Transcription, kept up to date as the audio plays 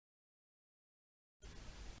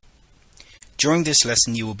During this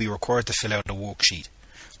lesson you will be required to fill out a worksheet.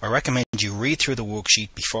 I recommend you read through the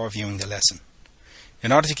worksheet before viewing the lesson.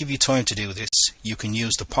 In order to give you time to do this, you can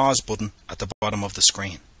use the pause button at the bottom of the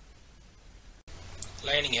screen.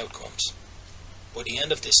 Learning outcomes. By the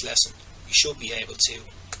end of this lesson, you should be able to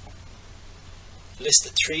list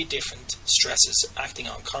the 3 different stresses acting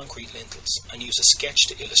on concrete lintels and use a sketch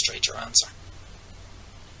to illustrate your answer.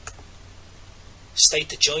 State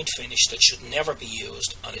the joint finish that should never be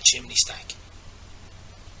used on a chimney stack.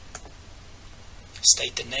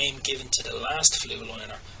 State the name given to the last flue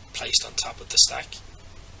liner placed on top of the stack.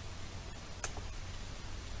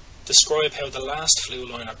 Describe how the last flue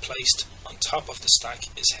liner placed on top of the stack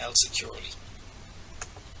is held securely.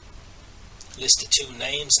 List the 2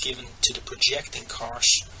 names given to the projecting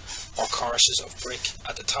course or courses of brick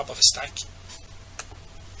at the top of a stack.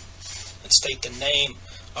 And state the name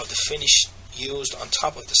of the finish used on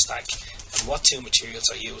top of the stack and what 2 materials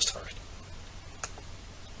are used for it.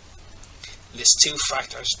 List 2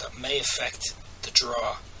 factors that may affect the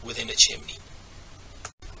draw within a chimney.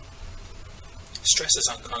 Stresses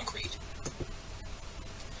on concrete.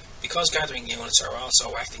 Because gathering units are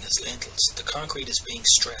also acting as lintels, the concrete is being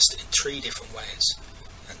stressed in 3 different ways,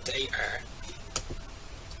 and they are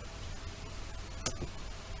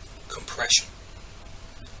compression.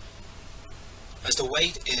 As the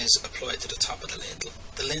weight is applied to the top of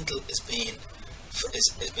the lintel is being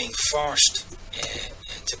forced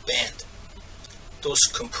to bend, thus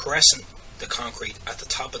compressing the concrete at the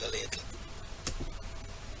top of the lintel.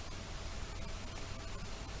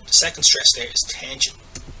 The second stress there is tension.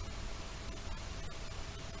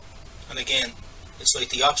 And again, it's like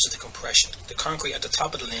the opposite of compression. The concrete at the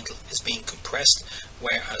top of the lintel is being compressed,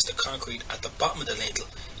 whereas the concrete at the bottom of the lintel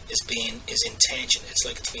is in tension. It's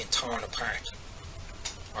like it's being torn apart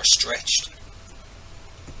or stretched.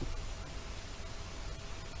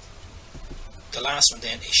 The last one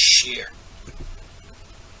then is shear.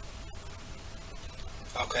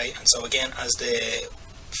 Okay, and so again, as the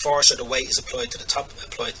force or the weight is applied to the top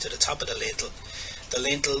of the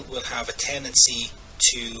lintel will have a tendency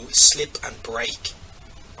to slip and break,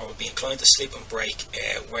 or will be inclined to slip and break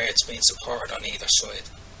where it's being supported on either side.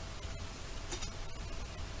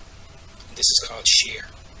 And this is called shear.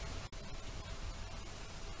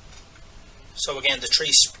 So again, the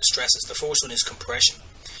 3 stresses. The first one is compression.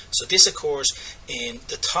 So this occurs in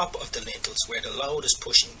the top of the lintels where the load is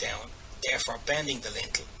pushing down, therefore bending the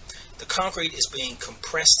lintel. The concrete is being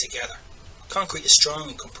compressed together. Concrete is strong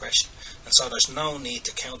in compression, and so there's no need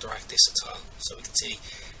to counteract this at all. So we can see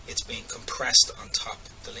it's being compressed on top,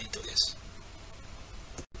 the lintel is.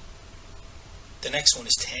 The next one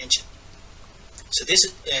is tension. So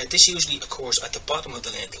this usually occurs at the bottom of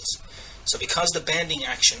the lintels. So because of the bending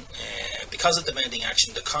action,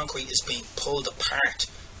 the concrete is being pulled apart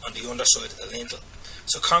on the underside of the lintel.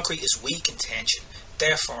 So concrete is weak in tension.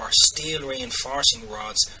 Therefore, steel reinforcing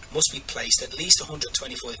rods must be placed at least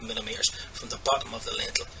 125 mm from the bottom of the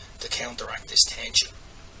lintel to counteract this tension.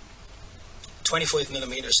 25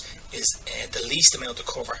 mm is the least amount of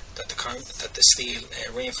cover that the steel,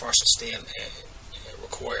 reinforcing steel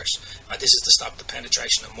requires. This is to stop the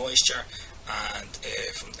penetration of moisture and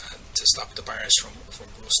to stop the bars from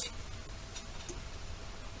rusting.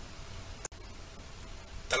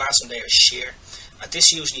 The last one there is shear, and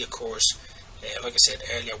this usually occurs, like I said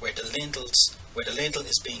earlier, where the lintel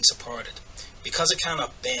is being supported. Because it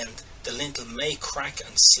cannot bend, the lintel may crack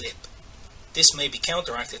and slip. This may be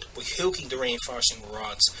counteracted by hooking the reinforcing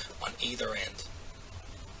rods on either end,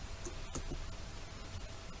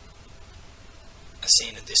 as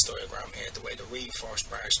seen in this diagram here, the way the reinforced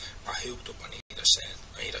bars are hooked up on either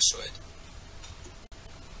side.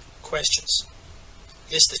 Questions.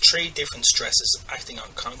 List the 3 different stresses acting on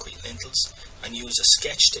concrete lintels and use a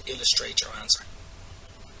sketch to illustrate your answer.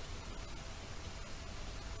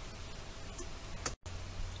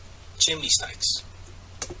 Chimney stacks.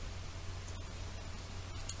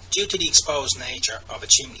 Due to the exposed nature of a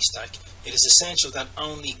chimney stack, it is essential that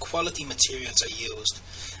only quality materials are used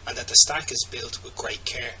and that the stack is built with great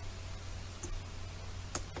care.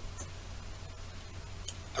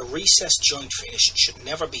 A recessed joint finish should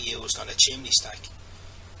never be used on a chimney stack,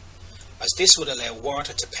 as this would allow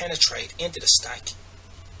water to penetrate into the stack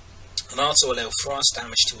and also allow frost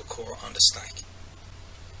damage to occur on the stack.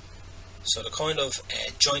 So the kind of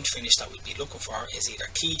joint finish that we'd be looking for is either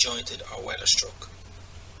key jointed or weather struck.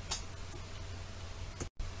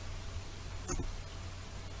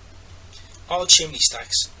 All chimney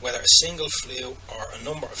stacks, whether a single flue or a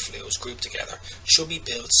number of flues grouped together, should be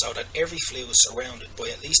built so that every flue is surrounded by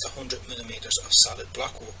at least 100 mm of solid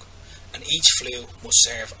blockwork, and each flue must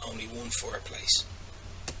serve only one fireplace.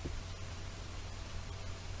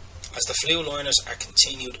 As the flue liners are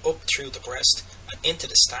continued up through the breast and into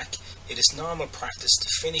the stack, it is normal practice to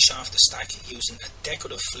finish off the stack using a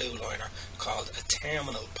decorative flue liner called a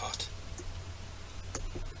terminal pot.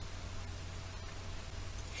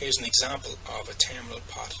 Here's an example of a terminal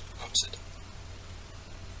pot opposite.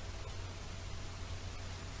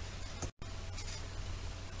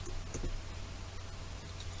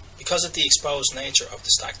 Because of the exposed nature of the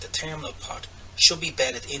stack, the terminal pot should be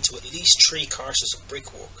bedded into at least 3 courses of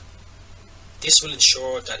brickwork. This will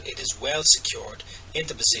ensure that it is well secured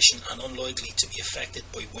into position and unlikely to be affected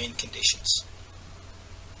by wind conditions.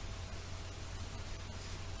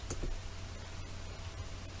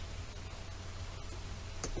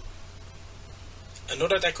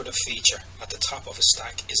 Another decorative feature at the top of a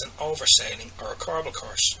stack is an oversailing or a corbel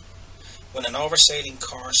course. When an oversailing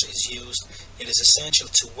course is used, it is essential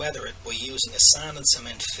to weather it by using a sand and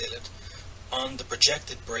cement fillet on the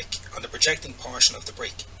projecting portion of the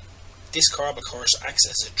brick. This corbel course acts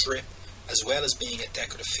as a drip as well as being a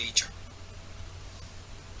decorative feature.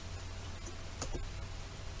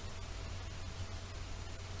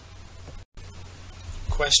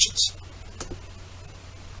 Questions.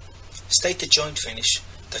 State the joint finish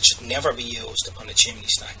that should never be used on a chimney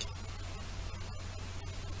stack.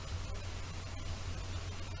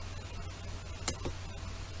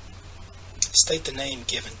 State the name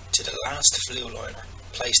given to the last flue liner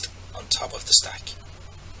placed on top of the stack.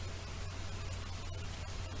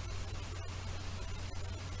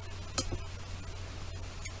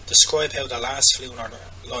 Describe how the last flue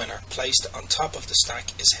liner placed on top of the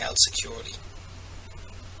stack is held securely.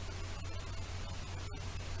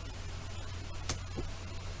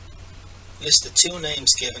 List the 2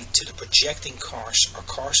 names given to the projecting course or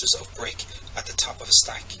courses of brick at the top of a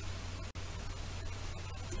stack.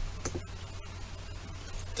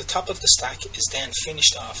 The top of the stack is then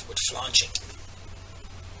finished off with flaunching.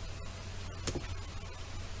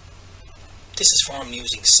 This is formed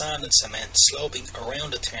using sand and cement sloping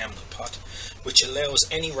around the terminal pot, which allows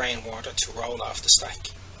any rainwater to roll off the stack.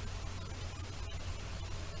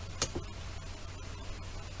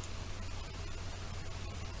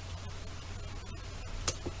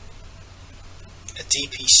 A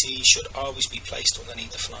DPC should always be placed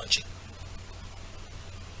underneath the flaunching.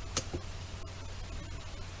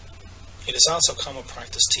 It is also common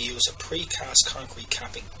practice to use a precast concrete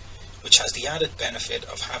capping, which has the added benefit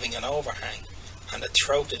of having an overhang and a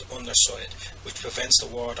throated underside, which prevents the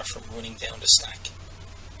water from running down the stack.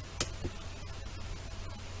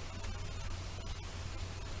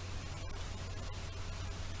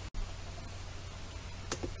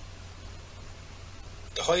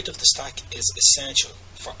 The height of the stack is essential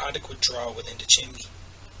for adequate draw within the chimney.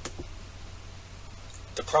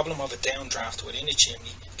 The problem of a downdraft within a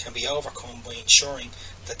chimney can be overcome by ensuring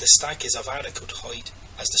that the stack is of adequate height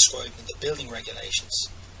as described in the building regulations,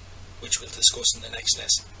 which we'll discuss in the next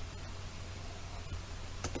lesson.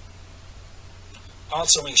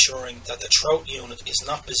 Also ensuring that the throat unit is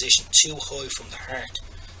not positioned too high from the heart,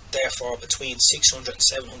 therefore between 600 and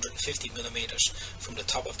 750 mm from the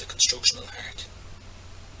top of the constructional heart.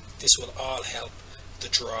 This will all help the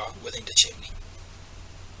draw within the chimney.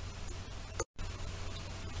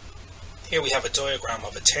 Here we have a diagram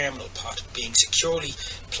of a terminal pot being securely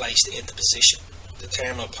placed into position. The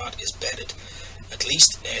terminal pot is bedded at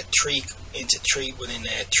least 3 within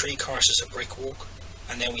 3 courses of brickwork,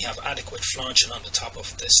 and then we have adequate flaunching on the top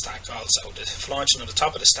of the stack also. The flaunching on the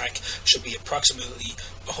top of the stack should be approximately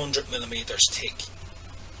 100 mm thick.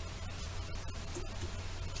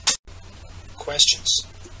 Questions.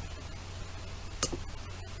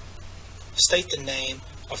 State the name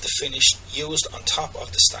of the finish used on top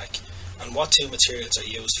of the stack and what 2 materials are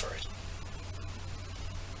used for it.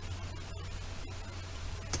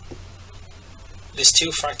 List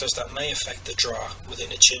 2 factors that may affect the draw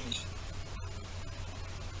within a chimney.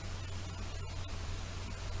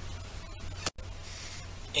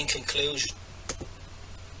 In conclusion,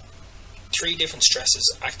 3 different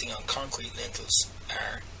stresses acting on concrete lintels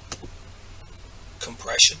are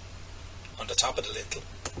compression on the top of the lintel,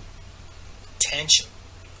 tension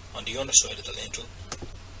on the underside of the lintel,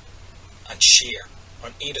 and shear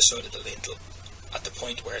on either side of the lintel at the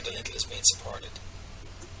point where the lintel is being supported.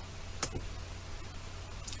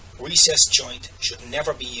 Recessed joint should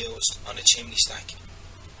never be used on a chimney stack.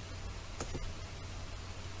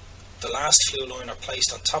 The last flue liner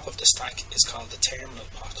placed on top of the stack is called the terminal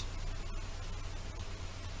pot.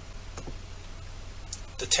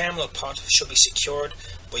 The terminal pot should be secured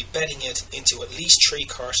by bedding it into at least 3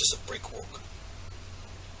 courses of brickwork.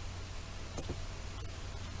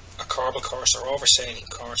 A corbel course or oversailing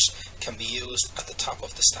course can be used at the top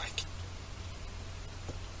of the stack.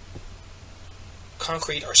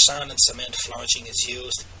 concrete or sand and cement flanging is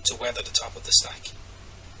used to weather the top of the stack.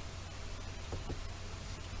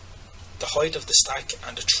 The height of the stack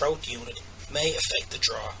and the throat unit may affect the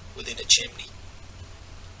draw within a chimney.